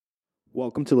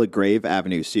Welcome to LaGrave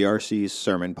Avenue CRC's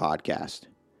Sermon Podcast.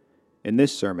 In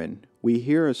this sermon, we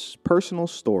hear a personal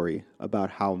story about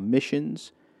how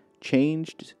missions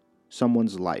changed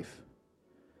someone's life.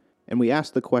 And we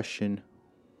ask the question,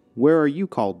 where are you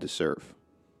called to serve?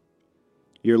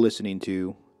 You're listening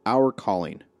to Our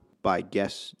Calling by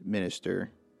guest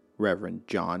minister, Reverend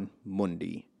John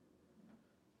Mundy.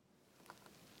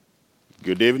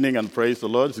 Good evening and praise the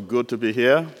Lord. It's good to be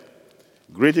here.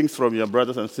 Greetings from your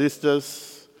brothers and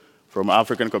sisters from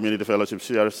African Community Fellowship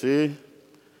CRC.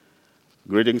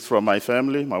 Greetings from my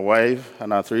family, my wife,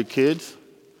 and our 3 kids.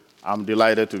 I'm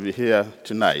delighted to be here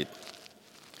tonight.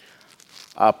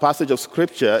 Our passage of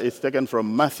scripture is taken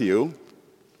from Matthew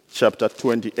chapter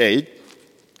 28,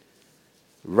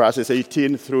 verses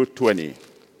 18 through 20.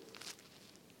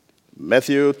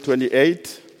 Matthew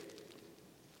 28,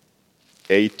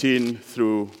 18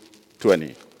 through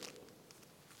 20.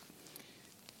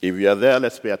 If you are there,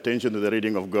 let's pay attention to the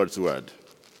reading of God's word.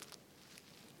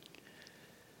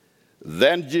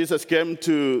 Then Jesus came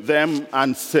to them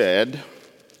and said,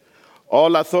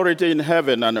 "All authority in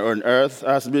heaven and on earth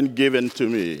has been given to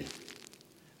me.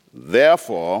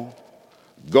 Therefore,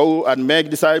 go and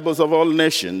make disciples of all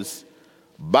nations,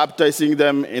 baptizing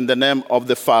them in the name of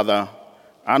the Father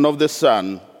and of the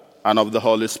Son and of the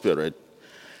Holy Spirit,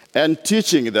 and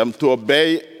teaching them to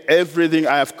obey everything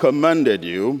I have commanded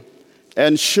you.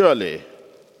 And surely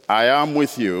I am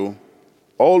with you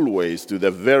always to the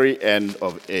very end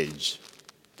of age."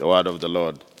 The word of the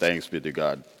Lord. Thanks be to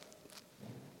God.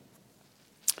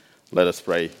 Let us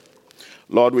pray.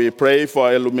 Lord, we pray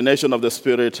for illumination of the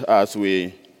Spirit as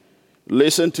we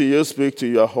listen to you speak to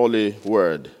your holy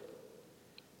word.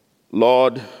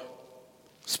 Lord,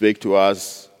 speak to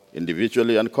us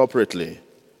individually and corporately.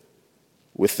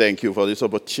 We thank you for this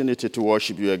opportunity to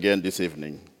worship you again this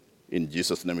evening. In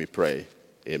Jesus' name we pray.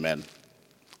 Amen.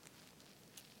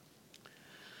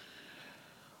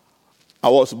 I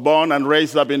was born and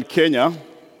raised up in Kenya,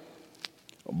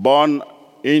 born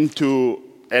into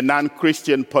a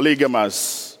non-Christian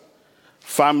polygamous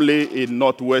family in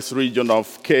northwest region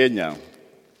of Kenya.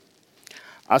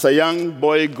 As a young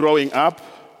boy growing up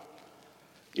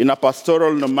in a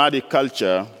pastoral nomadic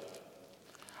culture,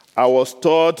 I was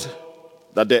taught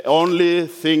that the only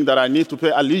thing that I need to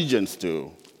pay allegiance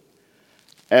to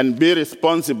and be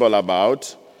responsible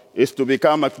about is to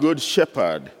become a good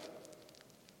shepherd,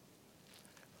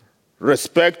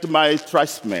 respect my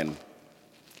tribesmen,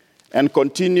 and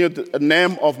continue the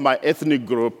name of my ethnic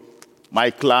group,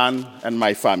 my clan, and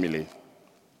my family.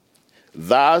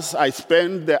 Thus, I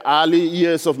spent the early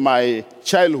years of my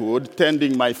childhood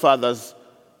tending my father's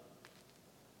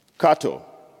cattle.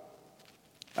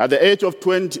 At the age of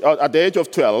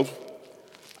 12,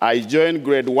 I joined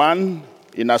grade 1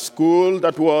 in a school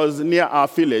that was near our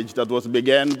village that was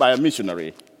begun by a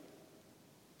missionary.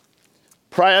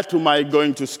 Prior to my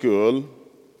going to school,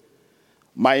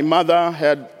 my mother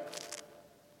had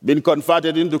been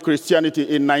converted into Christianity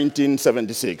in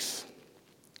 1976.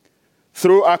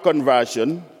 Through our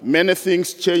conversion, many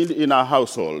things changed in our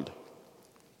household.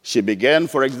 She began,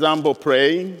 for example,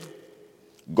 praying,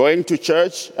 going to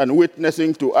church, and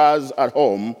witnessing to us at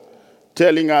home,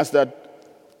 telling us that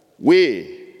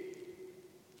we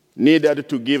needed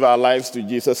to give our lives to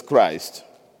Jesus Christ.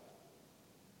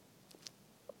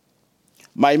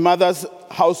 My mother's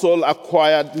household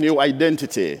acquired new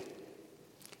identity.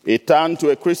 It turned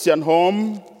to a Christian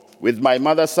home, with my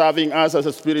mother serving us as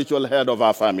a spiritual head of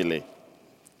our family.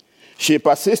 She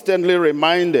persistently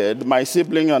reminded my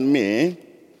sibling and me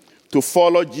to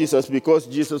follow Jesus because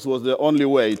Jesus was the only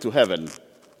way to heaven.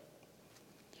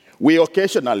 We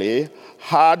occasionally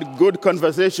had good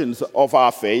conversations of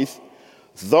our faith.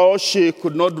 Though she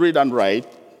could not read and write,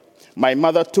 my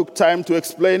mother took time to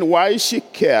explain why she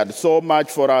cared so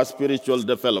much for our spiritual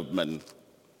development.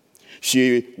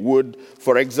 She would,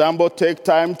 for example, take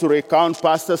time to recount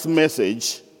pastor's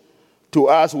message to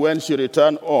us when she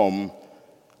returned home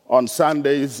on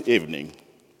Sunday's evening.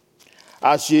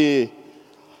 As the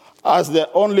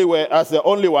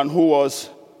only one who was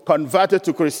converted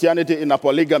to Christianity in a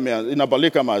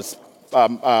polygamous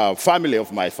family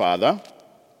of my father,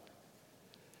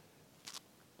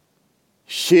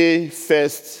 she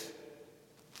faced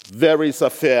very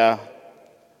severe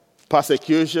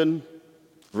persecution,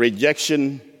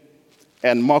 rejection,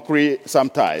 and mockery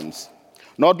sometimes,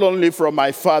 not only from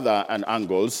my father and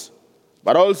uncles,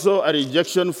 but also a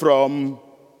rejection from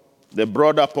the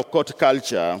broader Pokot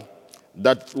culture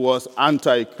that was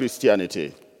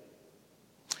anti-Christianity.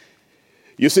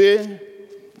 You see,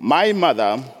 my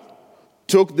mother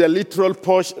took the literal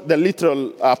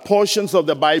portions of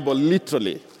the Bible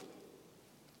literally.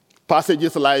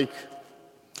 Passages like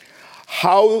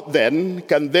How then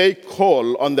can they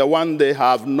call on the one they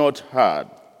have not heard,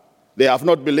 they have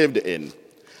not believed in?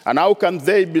 And how can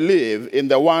they believe in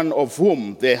the one of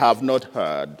whom they have not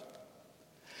heard?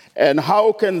 And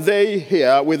how can they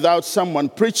hear without someone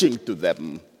preaching to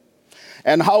them?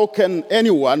 And how can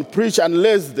anyone preach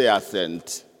unless they are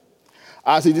sent?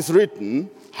 As it is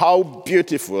written, how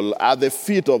beautiful are the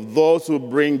feet of those who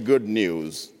bring good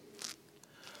news.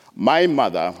 My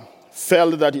mother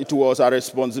felt that it was her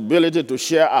responsibility to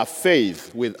share her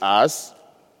faith with us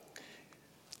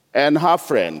and her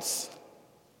friends.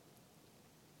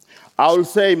 I will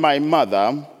say my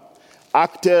mother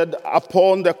acted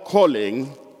upon the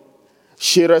calling.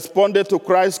 She responded to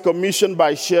Christ's commission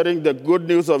by sharing the good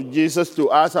news of Jesus to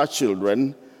us, her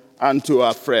children, and to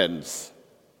our friends.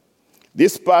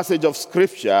 This passage of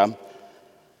Scripture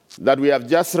that we have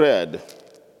just read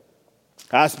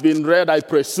has been read, I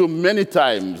presume, many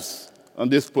times on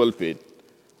this pulpit,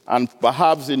 and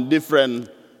perhaps in different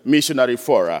missionary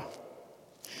fora.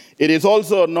 It is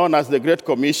also known as the Great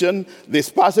Commission. This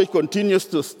passage continues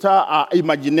to stir our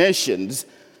imaginations,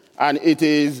 and it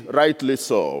is rightly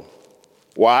so.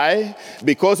 Why?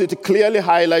 Because it clearly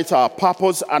highlights our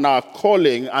purpose and our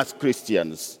calling as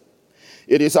Christians.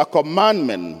 It is a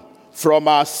commandment from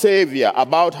our Savior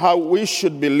about how we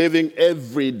should be living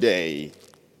every day.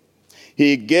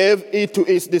 He gave it to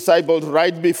his disciples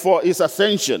right before his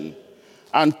ascension,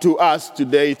 and to us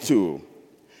today too.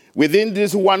 Within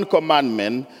this one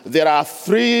commandment, there are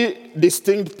three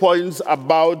distinct points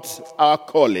about our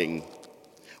calling.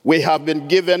 We have been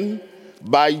given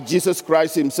by Jesus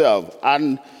Christ himself,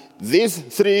 and these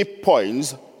 3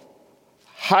 points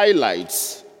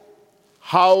highlights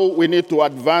how we need to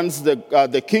advance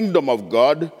the kingdom of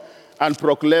God and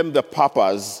proclaim the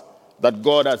purpose that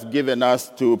God has given us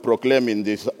to proclaim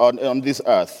on this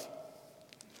earth.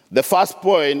 The first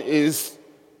point is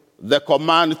the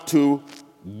command to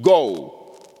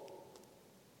go.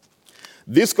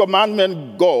 This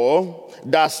commandment, go,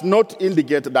 does not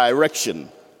indicate direction.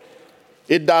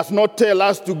 It does not tell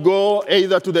us to go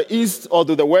either to the east or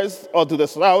to the west or to the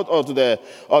south or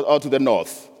to the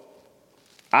north.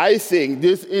 I think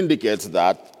this indicates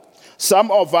that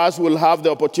some of us will have the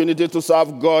opportunity to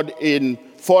serve God in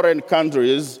foreign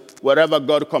countries wherever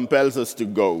God compels us to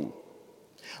go.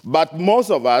 But most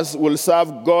of us will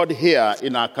serve God here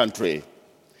in our country,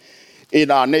 in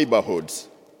our neighborhoods,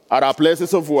 at our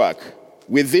places of work,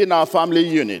 within our family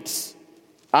units,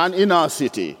 and in our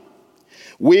city.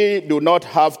 We do not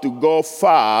have to go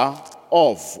far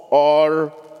off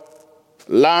or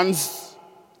lands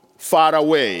far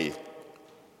away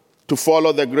to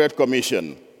follow the Great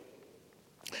Commission.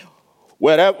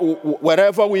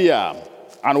 Wherever we are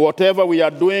and whatever we are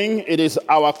doing, it is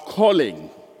our calling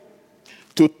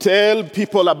to tell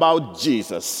people about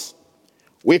Jesus.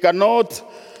 We cannot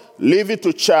leave it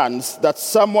to chance that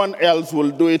someone else will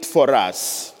do it for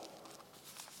us.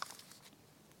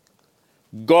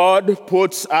 God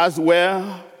puts us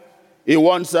where he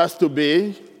wants us to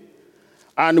be,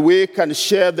 and we can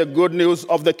share the good news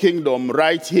of the kingdom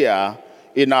right here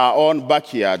in our own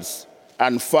backyards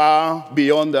and far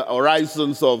beyond the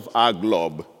horizons of our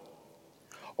globe.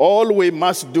 All we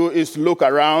must do is look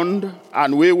around,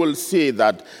 and we will see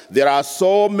that there are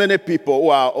so many people who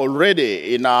are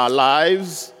already in our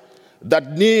lives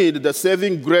that need the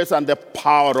saving grace and the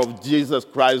power of Jesus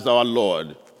Christ our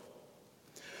Lord.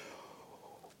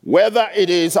 Whether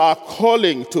it is our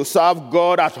calling to serve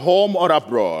God at home or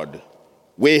abroad,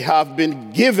 we have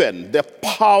been given the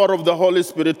power of the Holy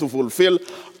Spirit to fulfill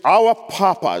our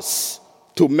purpose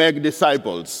to make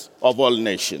disciples of all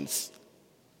nations.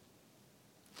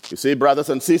 You see, brothers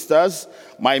and sisters,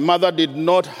 my mother did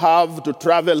not have to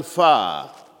travel far.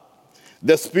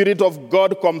 The Spirit of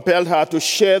God compelled her to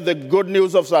share the good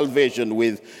news of salvation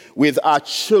with our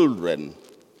children.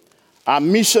 Our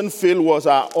mission field was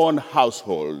our own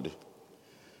household.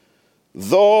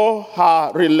 Through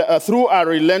our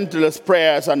relentless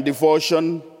prayers and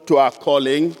devotion to our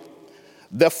calling,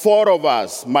 the 4 of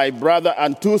us, my brother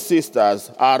and 2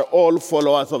 sisters, are all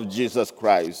followers of Jesus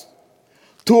Christ.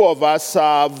 2 of us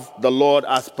serve the Lord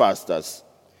as pastors.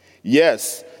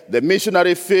 Yes, the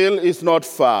missionary field is not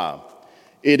far.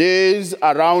 It is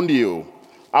around you,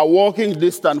 a walking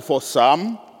distance for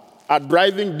some, a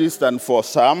driving distance for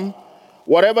some.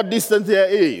 Whatever distance there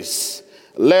is,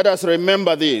 let us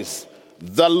remember this.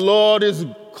 The Lord is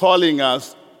calling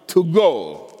us to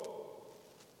go.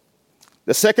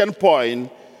 The second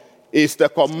point is the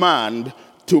command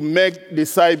to make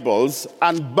disciples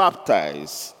and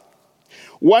baptize.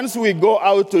 Once we go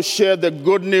out to share the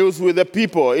good news with the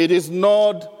people, that is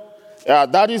not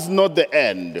the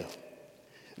end.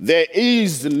 There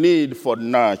is need for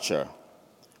nurture,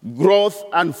 growth,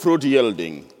 and fruit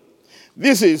yielding.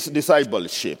 This is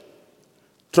discipleship,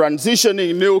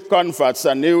 transitioning new converts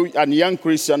and young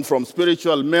Christians from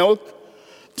spiritual milk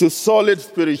to solid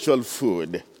spiritual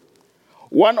food.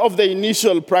 One of the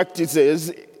initial practices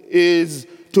is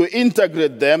to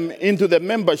integrate them into the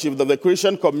membership of the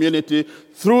Christian community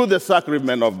through the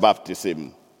sacrament of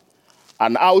baptism,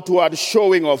 an outward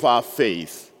showing of our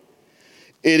faith.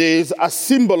 It is a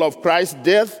symbol of Christ's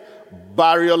death,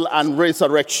 burial, and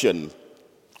resurrection.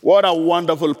 What a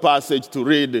wonderful passage to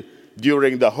read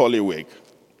during the Holy Week.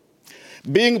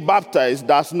 Being baptized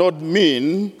does not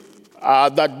mean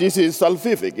that this is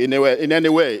salvific in any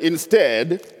way.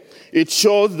 Instead, it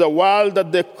shows the world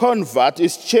that the convert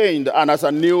is changed and has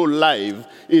a new life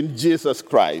in Jesus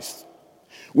Christ.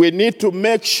 We need to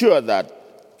make sure that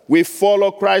we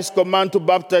follow Christ's command to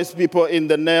baptize people in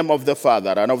the name of the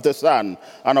Father and of the Son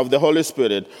and of the Holy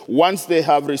Spirit once they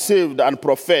have received and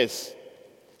professed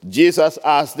Jesus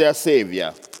as their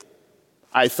Savior.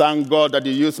 I thank God that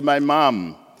He used my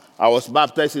mom. I was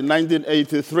baptized in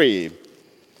 1983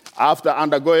 after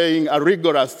undergoing a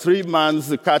rigorous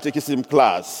 3-month catechism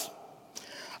class.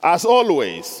 As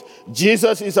always,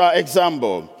 Jesus is our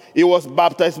example. He was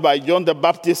baptized by John the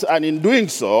Baptist, and in doing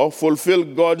so,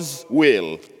 fulfilled God's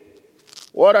will.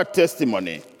 What a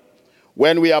testimony.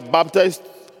 When we are baptized,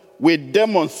 we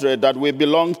demonstrate that we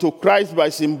belong to Christ by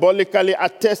symbolically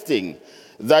attesting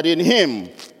that in Him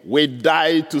we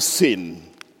died to sin,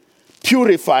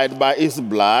 purified by His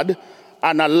blood,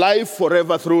 and alive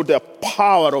forever through the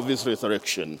power of His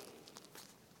resurrection.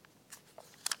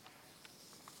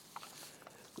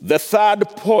 The third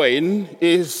point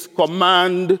is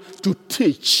command to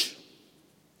teach.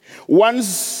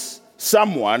 Once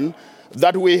someone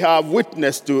that we have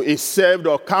witnessed to is saved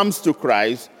or comes to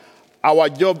Christ, our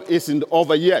job isn't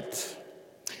over yet.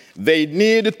 They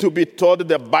need to be taught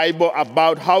the Bible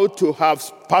about how to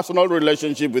have personal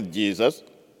relationship with Jesus.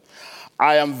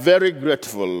 I am very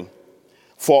grateful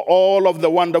for all of the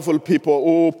wonderful people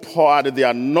who poured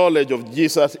their knowledge of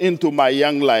Jesus into my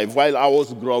young life while I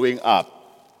was growing up.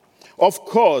 Of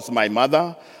course, my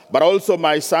mother, but also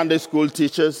my Sunday school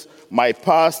teachers, my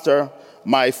pastor,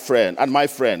 my friend, and my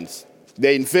friends.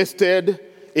 They invested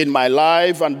in my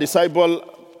life and discipled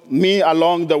me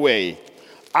along the way.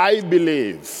 I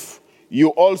believe you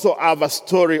also have a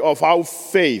story of how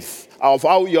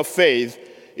your faith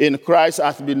in Christ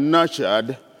has been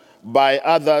nurtured by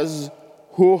others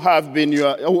who have been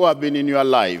in your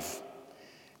life.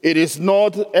 It is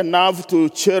not enough to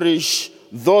cherish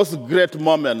those great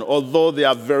moments, although they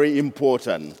are very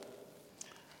important.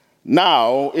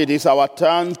 Now it is our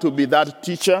turn to be that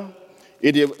teacher.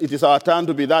 It is our turn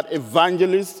to be that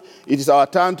evangelist. It is our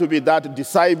turn to be that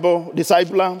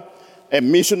discipler, a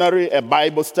missionary, a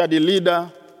Bible study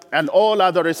leader, and all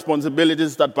other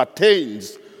responsibilities that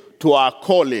pertains to our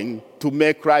calling to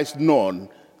make Christ known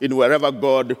in wherever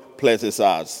God places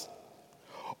us.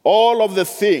 All of the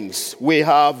things we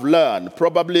have learned,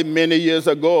 probably many years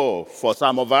ago for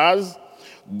some of us,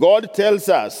 God tells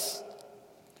us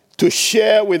to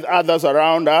share with others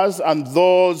around us and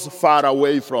those far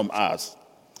away from us.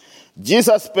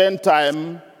 Jesus spent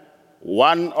time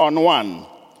one-on-one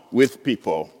with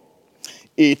people.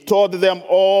 He taught them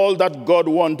all that God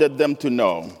wanted them to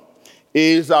know.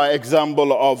 He is our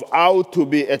example of how to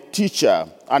be a teacher,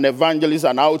 an evangelist,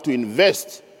 and how to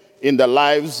invest in the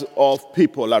lives of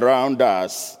people around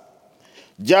us.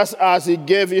 Just as He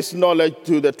gave His knowledge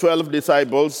to the 12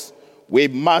 disciples, we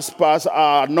must pass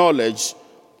our knowledge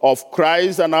of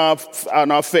Christ and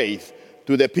our faith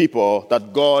to the people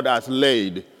that God has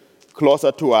laid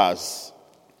closer to us.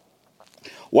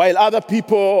 While other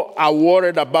people are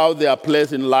worried about their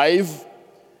place in life,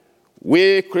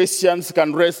 we Christians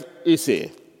can rest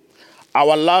easy.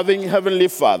 Our loving Heavenly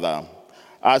Father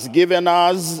has given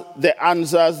us the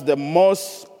answers to the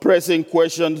most pressing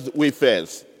questions we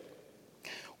face.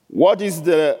 What is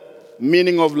the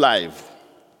meaning of life?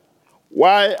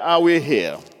 Why are we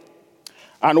here?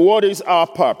 And what is our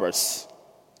purpose?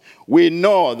 We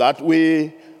know that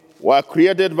we were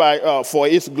created for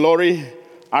His glory,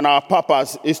 and our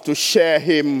purpose is to share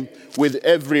Him with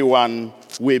everyone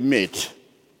we meet.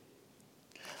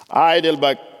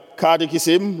 Heidelberg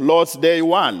Catechism, Lord's Day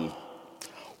 1.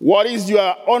 What is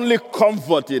your only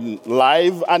comfort in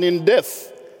life and in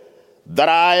death? That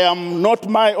I am not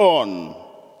my own,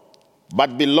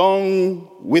 but belong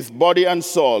with body and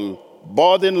soul,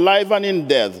 both in life and in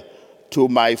death, to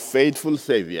my faithful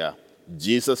Savior,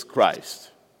 Jesus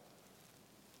Christ.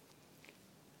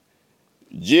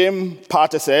 Jim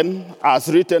Patterson has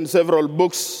written several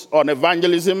books on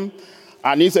evangelism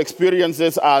and his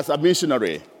experiences as a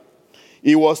missionary.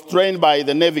 He was trained by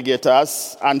the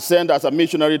navigators and sent as a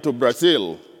missionary to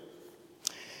Brazil.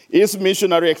 His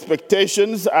missionary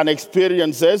expectations and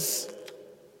experiences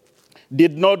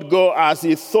did not go as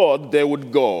he thought they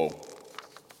would go.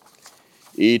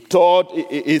 He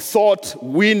thought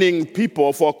winning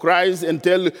people for Christ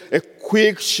entailed a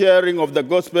quick sharing of the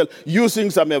gospel using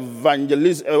some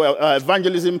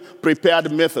evangelism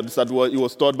prepared methods that he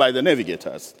was taught by the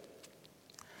navigators.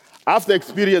 After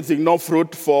experiencing no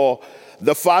fruit for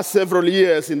the first several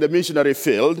years in the missionary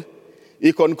field,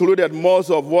 he concluded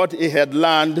most of what he had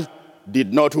learned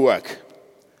did not work.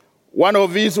 One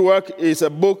of his work is a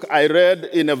book I read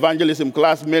in evangelism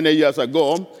class many years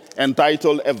ago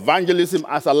entitled Evangelism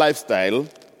as a Lifestyle,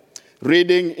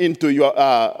 Reaching into Your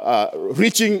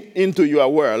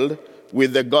World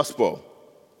with the Gospel.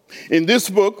 In this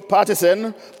book,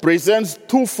 Patterson presents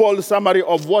twofold summary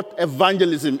of what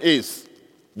evangelism is.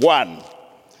 One,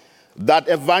 that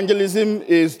evangelism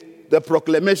is the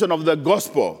proclamation of the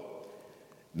gospel.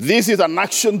 This is an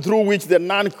action through which the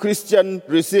non-Christian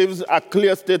receives a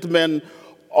clear statement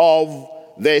of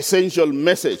the essential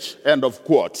message, end of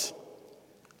quote.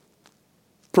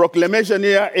 Proclamation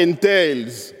here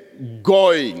entails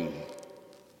going.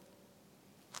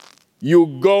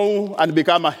 You go and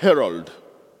become a herald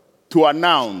to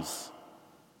announce,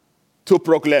 to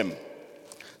proclaim.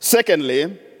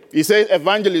 Secondly, he says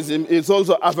evangelism is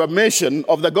also affirmation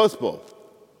of the gospel,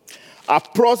 a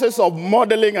process of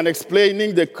modeling and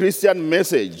explaining the Christian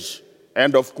message,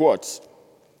 end of quotes.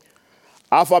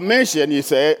 Affirmation,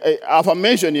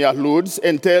 he alludes,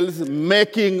 entails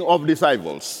making of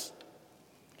disciples.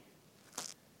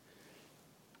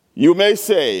 You may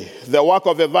say the work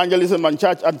of evangelism and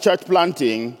church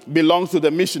planting belongs to the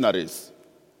missionaries.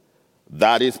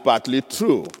 That is partly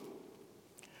true.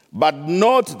 But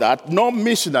note that no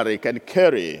missionary can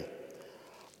carry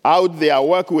out their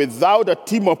work without a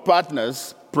team of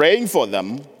partners praying for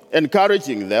them,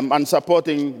 encouraging them, and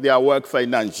supporting their work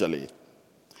financially.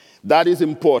 That is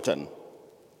important.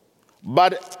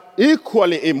 But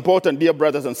equally important, dear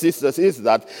brothers and sisters, is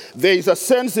that there is a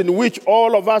sense in which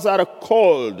all of us are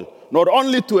called not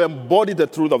only to embody the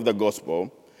truth of the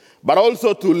gospel, but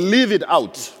also to live it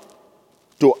out,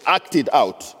 to act it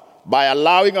out, by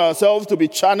allowing ourselves to be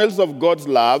channels of God's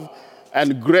love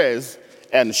and grace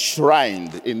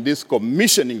enshrined in this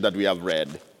commissioning that we have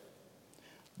read.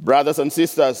 Brothers and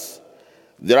sisters,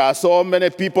 there are so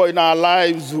many people in our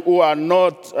lives who are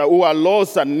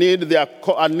lost and need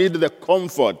the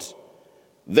comfort,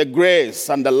 the grace,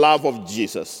 and the love of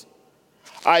Jesus.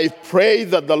 I pray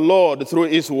that the Lord, through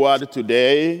his word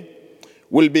today,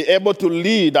 will be able to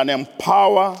lead and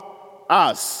empower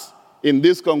us in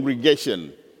this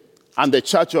congregation and the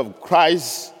Church of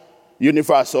Christ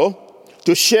Universal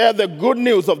to share the good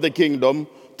news of the kingdom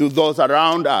to those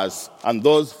around us and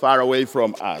those far away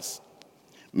from us.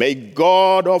 May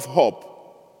God of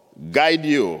hope guide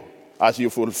you as you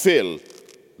fulfill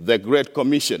the Great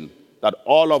Commission that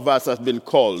all of us have been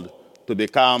called to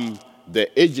become the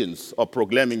agents of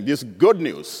proclaiming this good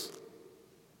news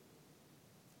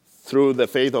through the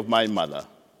faith of my mother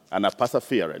and her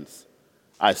perseverance.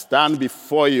 I stand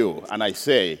before you and I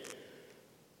say,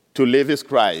 to live is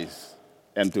Christ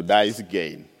and to die is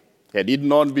gain. Had it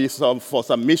not been for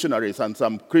some missionaries and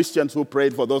some Christians who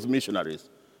prayed for those missionaries,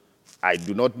 I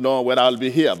do not know whether I'll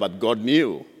be here, but God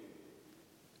knew.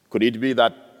 Could it be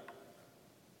that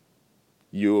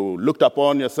you looked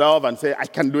upon yourself and say, I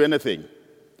can't do anything?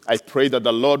 I pray that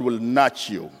the Lord will nudge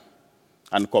you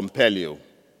and compel you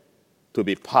to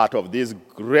be part of this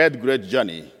great, great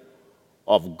journey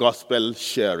of gospel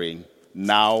sharing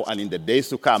now and in the days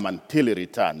to come until he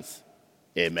returns.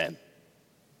 Amen.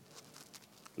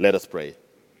 Let us pray.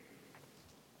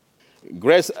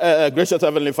 Gracious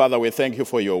Heavenly Father, we thank you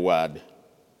for your word.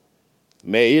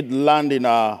 May it land in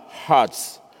our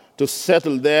hearts to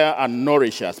settle there and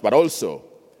nourish us, but also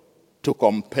to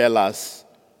compel us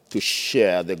to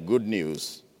share the good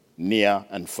news near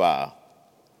and far.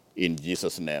 In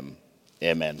Jesus' name,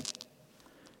 amen.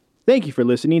 Thank you for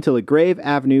listening to the Grave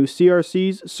Avenue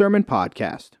CRC's Sermon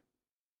Podcast.